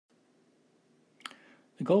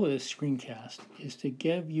The goal of this screencast is to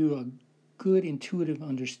give you a good intuitive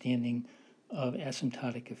understanding of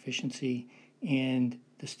asymptotic efficiency and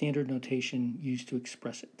the standard notation used to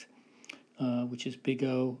express it, which is big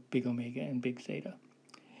O, big omega, and big theta.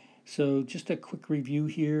 So just a quick review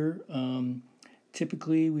here.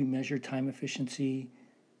 Typically, we measure time efficiency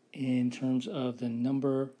in terms of the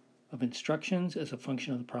number of instructions as a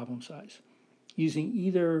function of the problem size, using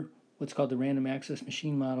either what's called the random access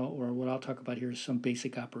machine model, or what I'll talk about here is some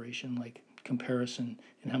basic operation like comparison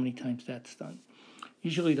and how many times that's done.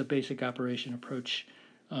 Usually the basic operation approach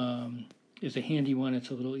is a handy one. It's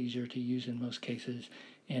a little easier to use in most cases,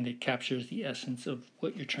 and it captures the essence of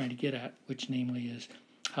what you're trying to get at, which namely is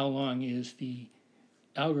how long is the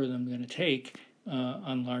algorithm going to take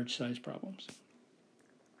on large size problems.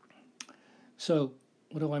 So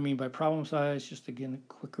what do I mean by problem size? Just again, a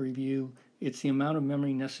quick review. It's the amount of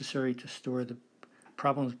memory necessary to store the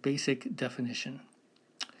problem's basic definition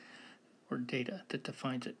or data that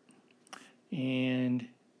defines it. And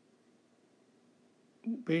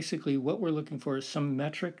basically what we're looking for is some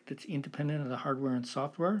metric that's independent of the hardware and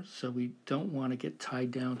software, so we don't want to get tied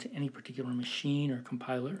down to any particular machine or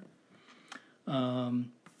compiler. And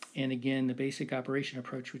again, the basic operation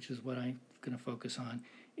approach, which is what I'm going to focus on,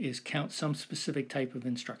 is count some specific type of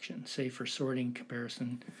instruction, say for sorting,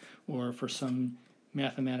 comparison, or for some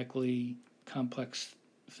mathematically complex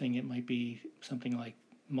thing, it might be something like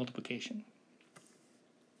multiplication.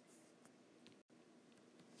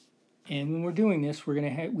 And when we're doing this, we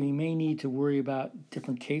may need to worry about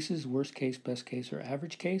different cases: worst case, best case, or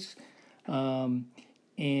average case.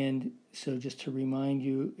 And so just to remind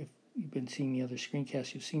you, if you've been seeing the other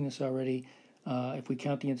screencasts, you've seen this already. If we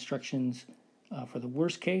count the instructions for the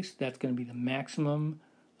worst case, that's going to be the maximum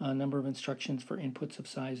number of instructions for inputs of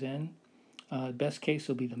size n. Best case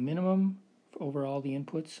will be the minimum over all the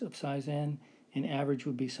inputs of size n, and average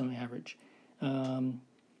would be some average.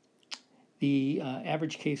 The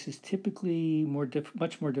average case is typically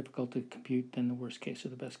much more difficult to compute than the worst case or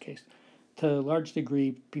the best case. To a large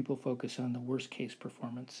degree, people focus on the worst case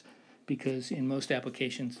performance because in most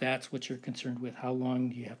applications, that's what you're concerned with. How long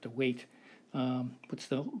do you have to wait? What's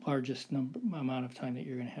the largest amount of time that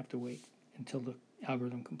you're going to have to wait until the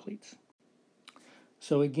algorithm completes?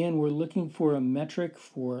 So again, we're looking for a metric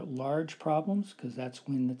for large problems because that's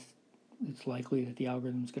when it's likely that the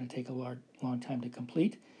algorithm is going to take a long time to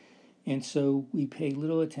complete. And so we pay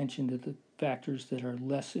little attention to the factors that are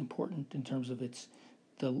less important in terms of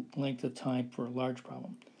the length of time for a large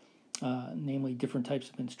problem, namely different types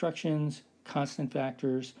of instructions, constant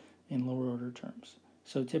factors, and lower order terms.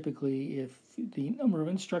 So typically, if the number of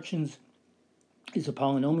instructions is a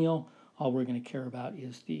polynomial, all we're going to care about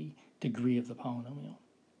is the degree of the polynomial.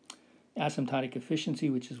 Asymptotic efficiency,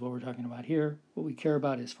 which is what we're talking about here, what we care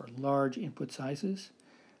about is for large input sizes.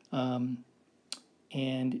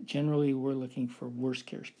 And generally, we're looking for worst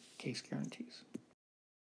case guarantees.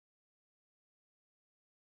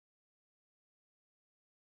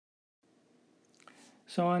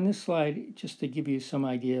 So on this slide, just to give you some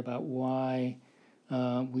idea about why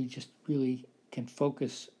we just really can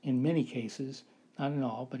focus in many cases, not in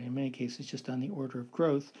all, but in many cases, just on the order of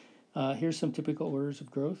growth. Here's some typical orders of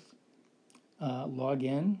growth. Log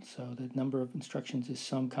n, so the number of instructions is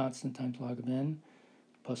some constant times log of n,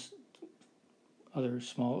 plus other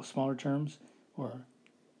smaller terms, or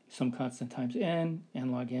some constant times n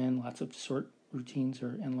log n, lots of sort routines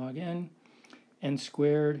are n log n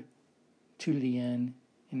squared, 2 to the n,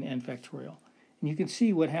 and n factorial. And you can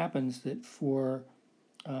see what happens that for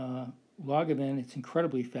log of n, it's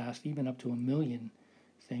incredibly fast, even up to 1 million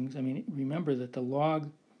things. I mean, remember that the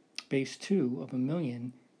log base 2 of 1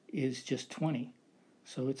 million is just 20.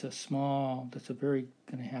 So it's that's going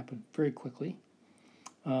to happen very quickly.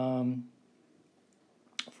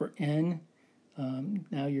 For n,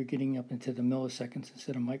 now you're getting up into the milliseconds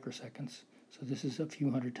instead of microseconds. So this is a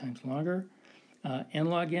few hundred times longer. N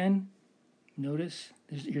log n, notice,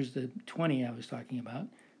 here's the 20 I was talking about.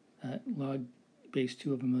 Log base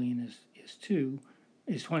 2 of 1 million is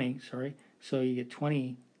 20, sorry. So you get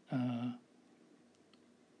 20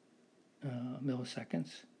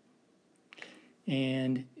 milliseconds.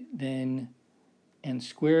 And then n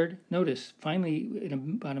squared, notice, finally, in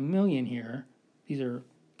about 1 million here, these are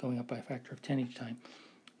going up by a factor of 10 each time.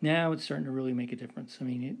 Now it's starting to really make a difference. I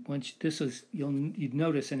mean, you'd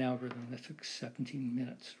notice an algorithm that took 17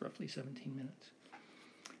 minutes, roughly 17 minutes.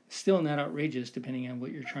 Still not outrageous depending on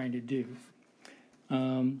what you're trying to do.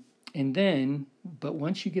 But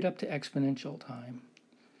once you get up to exponential time,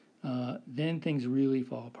 then things really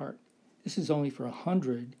fall apart. This is only for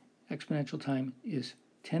 100. Exponential time is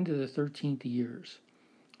 10 to the 13th years.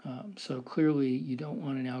 So clearly you don't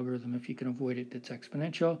want an algorithm, if you can avoid it, that's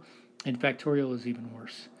exponential, and factorial is even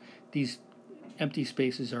worse. These empty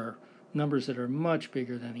spaces are numbers that are much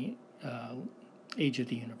bigger than the age of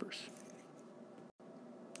the universe.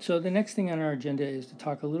 So the next thing on our agenda is to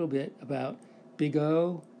talk a little bit about big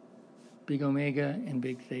O, big omega, and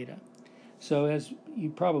big theta. So as you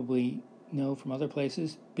probably know from other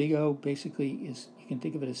places, big O basically is, you can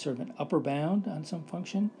think of it as sort of an upper bound on some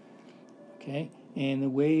function, okay? And the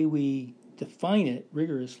way we define it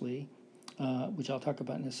rigorously, which I'll talk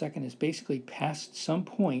about in a second, is basically past some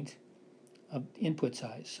point of input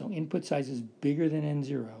size. So input size is bigger than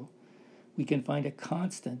n0. We can find a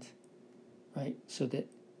constant, right? So that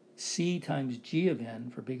C times G of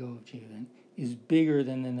n, for big O of G of n, is bigger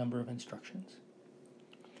than the number of instructions.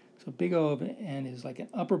 So big O of n is like an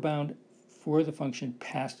upper bound for the function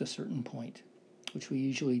past a certain point, which we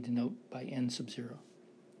usually denote by n sub 0.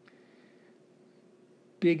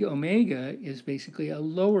 Big omega is basically a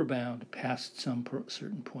lower bound past some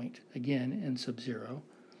certain point, again n sub 0,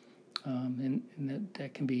 and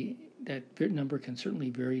that can be, that number can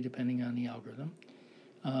certainly vary depending on the algorithm.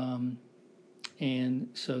 And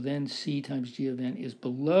so then C times G of n is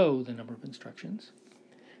below the number of instructions.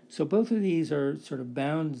 So both of these are sort of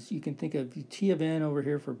bounds. You can think of T of n over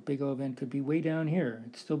here for big O of n could be way down here.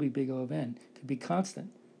 It'd still be big O of n. It could be constant,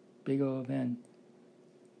 big O of n,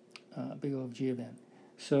 big O of G of n.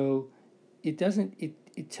 So it doesn't,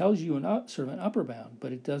 it tells you sort of an upper bound,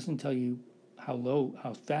 but it doesn't tell you how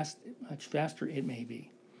much faster it may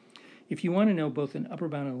be. If you want to know both an upper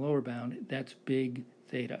bound and a lower bound, that's big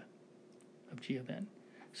theta of G of n.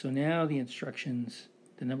 So now the instructions,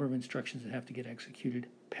 the number of instructions that have to get executed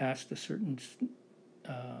past a certain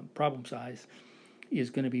problem size is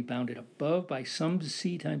going to be bounded above by some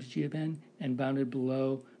C times G of n and bounded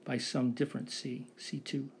below by some different C,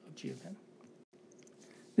 C2 of G of n.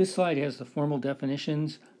 This slide has the formal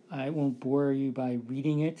definitions. I won't bore you by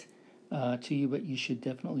reading it to you, but you should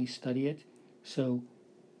definitely study it. So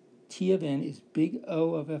T of n is big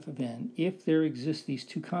O of f of n if there exist these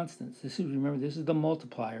two constants. This is, remember, this is the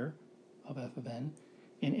multiplier of f of n,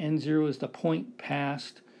 and n0 is the point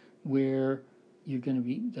past where you're going to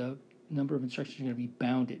be, the number of instructions are going to be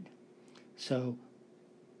bounded. So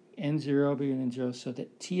n0 bigger than 0, so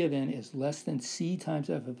that T of n is less than C times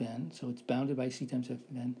f of n, so it's bounded by C times f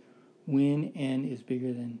of n, when n is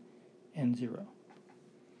bigger than n0.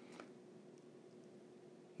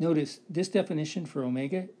 Notice this definition for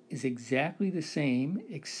omega is exactly the same,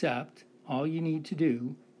 except all you need to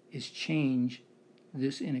do is change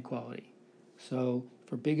this inequality. So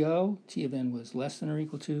for big O, T of n was less than or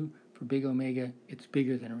equal to. For big omega, it's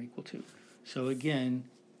bigger than or equal to. So again,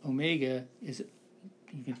 omega is,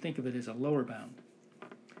 you can think of it as a lower bound.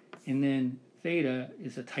 And then theta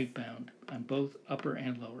is a tight bound on both upper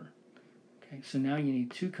and lower. Okay, so now you need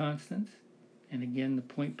two constants, and again, the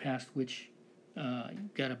point past which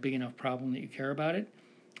you've got a big enough problem that you care about it,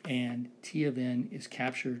 and T of n is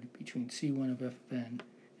captured between C1 of f of n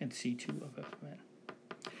and C2 of f of n.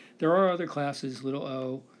 There are other classes, little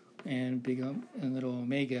o and big O and little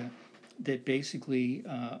omega, that basically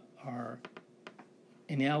are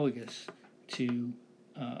analogous to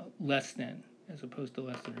less than, as opposed to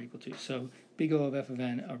less than or equal to. So big O of f of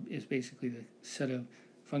n is basically the set of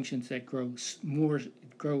functions that grow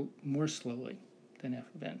more slowly than f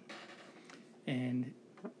of n. And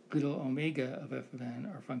little omega of f of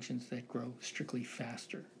n are functions that grow strictly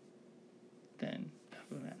faster than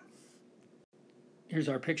f of n. Here's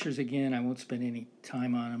our pictures again. I won't spend any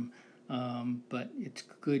time on them, but it's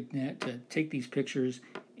good to take these pictures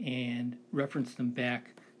and reference them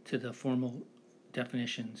back to the formal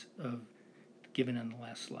definitions given on the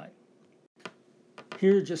last slide.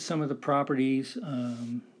 Here are just some of the properties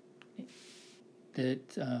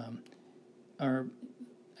that are,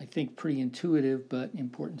 I think, pretty intuitive but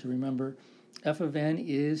important to remember. F of n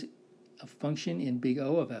is a function in big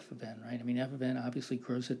O of f of n, right? I mean, f of n obviously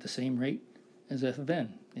grows at the same rate as f of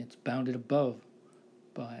n. It's bounded above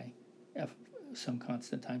by some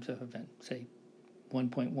constant times f of n, say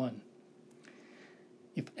 1.1.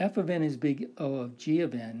 If f of n is big O of g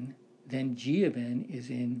of n, then g of n is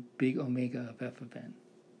in big omega of f of n.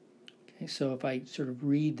 Okay, so if I sort of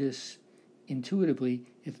read this intuitively,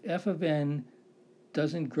 if f of n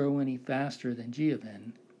doesn't grow any faster than g of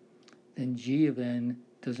n, then g of n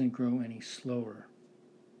doesn't grow any slower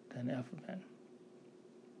than f of n.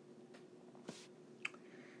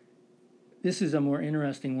 This is a more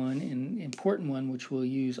interesting one, and important one, which we'll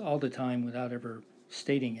use all the time without ever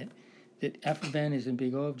stating it, that f of n is in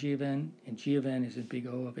big O of g of n, and g of n is in big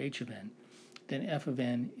O of h of n, then f of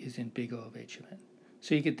n is in big O of h of n.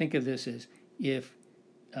 So you could think of this as if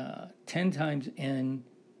 10 times n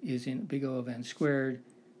is in big O of n squared,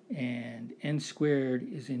 and n squared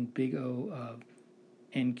is in big O of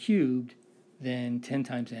n cubed, then 10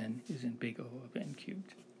 times n is in big O of n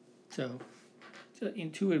cubed. So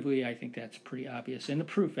intuitively, I think that's pretty obvious, and the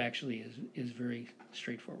proof actually is very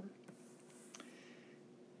straightforward.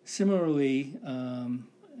 Similarly,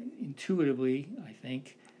 intuitively, I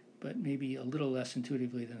think, but maybe a little less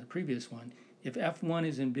intuitively than the previous one, if f1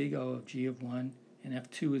 is in big O of g of 1 and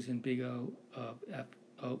f2 is in big O of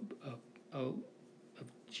of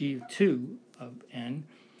g of 2 of n,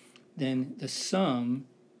 then the sum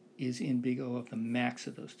is in big O of the max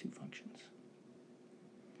of those two functions.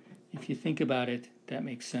 If you think about it, that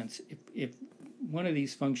makes sense. If one of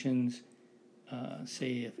these functions,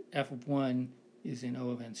 say if f of 1 is in O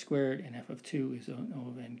of n squared and f of 2 is in O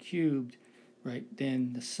of n cubed, right,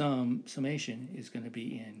 then the summation is going to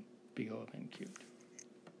be in big O of n cubed.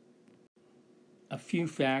 A few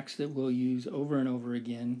facts that we'll use over and over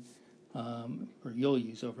again, or you'll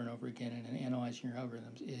use over and over again in analyzing your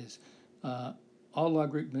algorithms, is all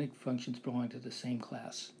logarithmic functions belong to the same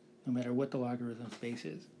class, no matter what the logarithm's base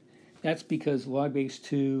is. That's because log base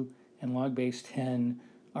 2 and log base 10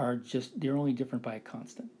 are they're only different by a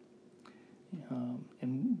constant.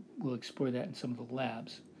 And we'll explore that in some of the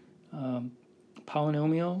labs.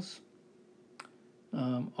 Polynomials,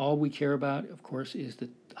 all we care about, of course, is the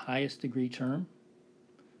highest degree term,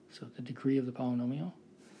 so the degree of the polynomial.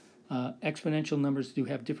 Exponential numbers do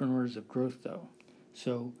have different orders of growth, though.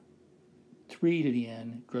 So 3 to the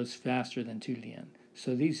n grows faster than 2 to the n.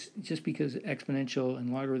 So these, just because exponential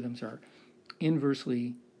and logarithms are inverse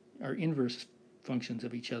functions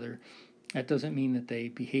of each other, that doesn't mean that they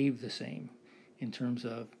behave the same in terms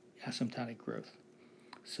of asymptotic growth.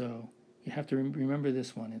 So you have to remember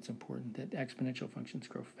this one. It's important that exponential functions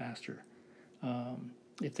grow faster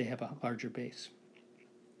if they have a larger base.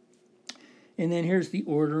 And then here's the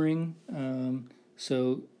ordering.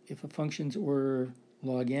 So if a function's order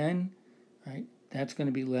log n, right, that's going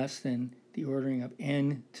to be less than the ordering of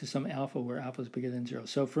n to some alpha where alpha is bigger than 0.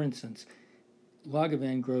 So for instance, log of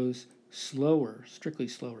n grows slower, strictly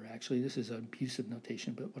slower actually. This is an abusive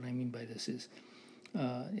notation, but what I mean by this is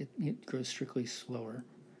it grows strictly slower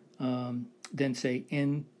than, say,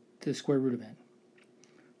 n to the square root of n,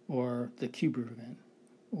 or the cube root of n,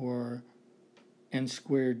 or n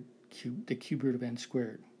squared the cube root of n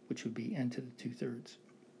squared, which would be n to the 2/3.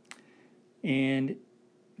 And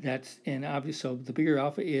obviously, so the bigger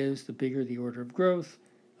alpha is, the bigger the order of growth.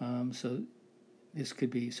 So this could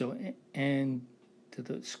be, so n to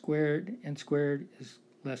the squared, n squared is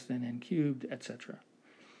less than n cubed, etc.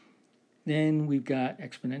 Then we've got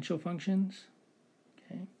exponential functions,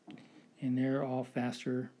 okay, and they're all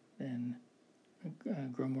faster than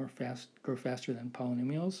grow faster than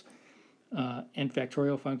polynomials. N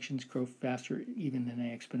factorial functions grow faster even than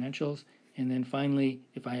exponentials. And then finally,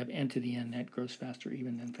 if I have n to the n, that grows faster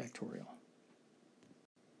even than factorial.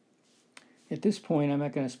 At this point, I'm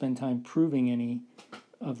not going to spend time proving any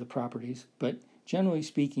of the properties, but generally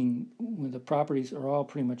speaking, the properties are all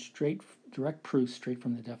pretty much direct proofs straight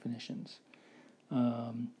from the definitions.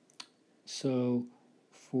 So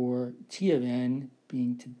for t of n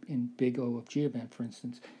being in big O of g of n, for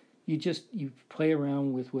instance, you play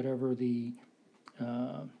around with whatever the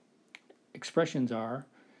expressions are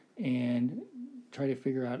and try to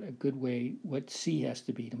figure out a good way what c has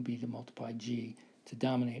to be to multiply g to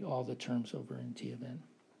dominate all the terms over in t of n.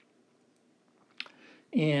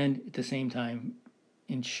 And at the same time,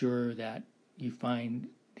 ensure that you find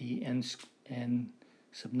the n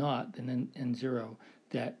sub naught and then n0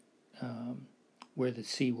 that where the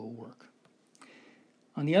c will work.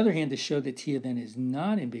 On the other hand, to show that t of n is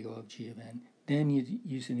not in big O of g of n, then you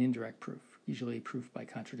use an indirect proof, usually proof by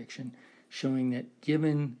contradiction, showing that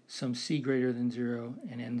given some c greater than 0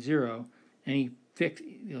 and n0,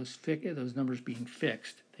 those numbers being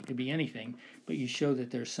fixed, they could be anything, but you show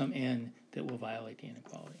that there's some n that will violate the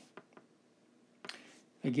inequality.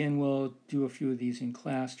 Again, we'll do a few of these in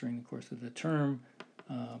class during the course of the term,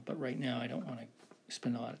 but right now I don't want to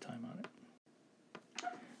spend a lot of time on it.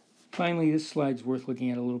 Finally, this slide's worth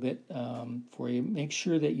looking at a little bit for you. Make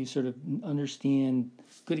sure that you sort of understand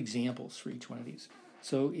good examples for each one of these.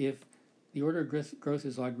 So if the order of growth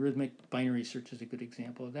is logarithmic, binary search is a good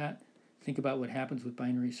example of that. Think about what happens with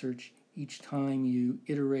binary search. Each time you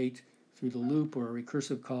iterate through the loop or a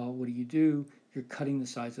recursive call, what do? You're cutting the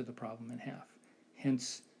size of the problem in half.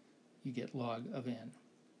 Hence, you get log of n.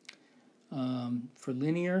 For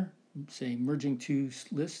linear, say merging two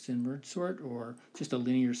lists in merge sort, or just a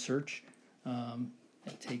linear search,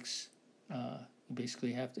 that takes, you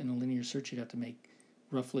basically have to, in a linear search, you'd have to make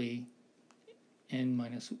roughly n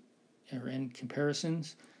minus or n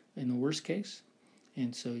comparisons in the worst case,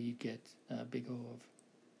 and so you get big O of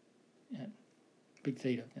n, big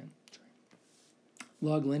theta of n. Sorry.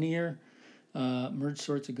 Log linear merge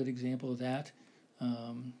sort's a good example of that,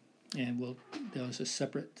 and there was a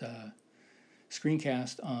separate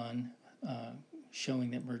screencast on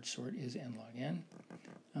showing that merge sort is n log n.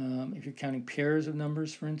 If you're counting pairs of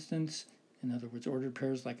numbers, for instance, in other words, ordered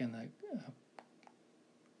pairs like in the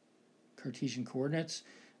Cartesian coordinates,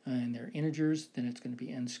 and they're integers, then it's going to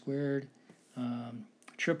be n squared.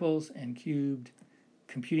 Triples, n cubed.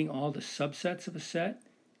 Computing all the subsets of a set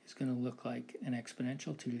is going to look like an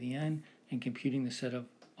exponential, 2 to the n, and computing the set of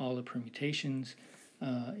all the permutations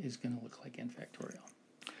is going to look like n factorial.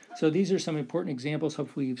 So these are some important examples.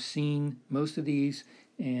 Hopefully you've seen most of these,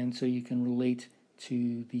 and so you can relate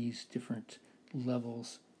to these different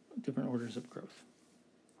levels, different orders of growth.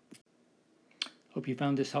 Hope you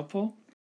found this helpful.